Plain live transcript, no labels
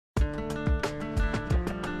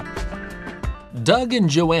Doug and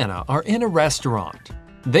Joanna are in a restaurant.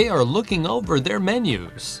 They are looking over their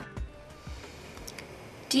menus.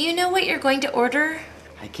 Do you know what you're going to order?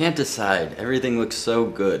 I can't decide. Everything looks so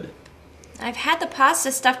good. I've had the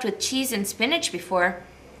pasta stuffed with cheese and spinach before.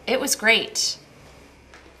 It was great.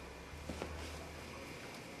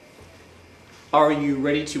 Are you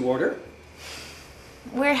ready to order?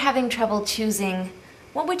 We're having trouble choosing.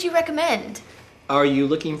 What would you recommend? Are you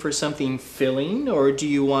looking for something filling, or do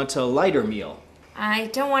you want a lighter meal? I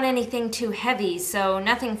don't want anything too heavy, so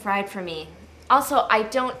nothing fried for me. Also, I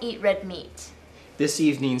don't eat red meat. This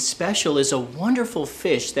evening's special is a wonderful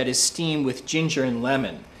fish that is steamed with ginger and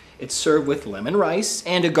lemon. It's served with lemon rice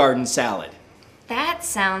and a garden salad. That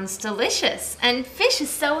sounds delicious, and fish is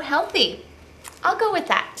so healthy. I'll go with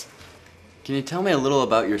that. Can you tell me a little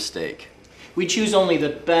about your steak? We choose only the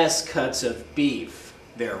best cuts of beef.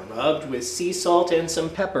 They're rubbed with sea salt and some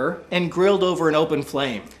pepper and grilled over an open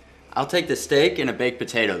flame. I'll take the steak and a baked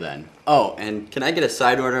potato then. Oh, and can I get a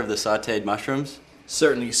side order of the sautéed mushrooms?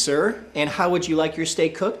 Certainly, sir. And how would you like your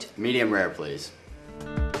steak cooked? Medium rare, please.